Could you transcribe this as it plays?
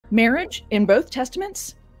Marriage, in both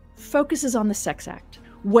testaments, focuses on the sex act.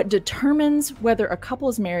 What determines whether a couple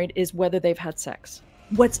is married is whether they've had sex.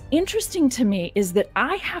 What's interesting to me is that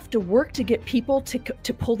I have to work to get people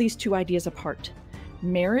to pull these two ideas apart.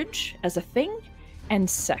 Marriage as a thing and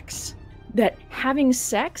sex. That having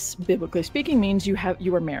sex, biblically speaking, means you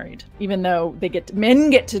are married, even though men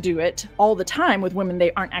get to do it all the time with women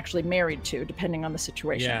they aren't actually married to, depending on the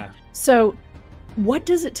situation. Yeah. So what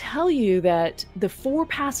does it tell you that the 4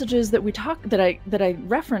 passages that I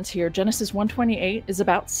reference here, Genesis 1:28, is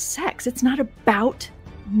about sex? It's not about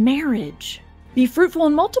marriage. Be fruitful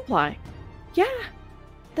and multiply. Yeah,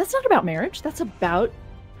 that's not about marriage. That's about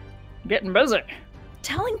getting busy.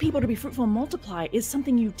 Telling people to be fruitful and multiply is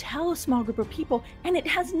something you tell a small group of people, and it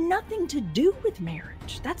has nothing to do with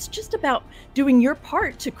marriage. That's just about doing your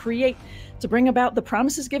part to bring about the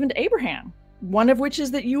promises given to Abraham, one of which is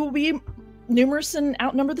that you will be numerous and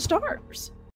outnumber the stars.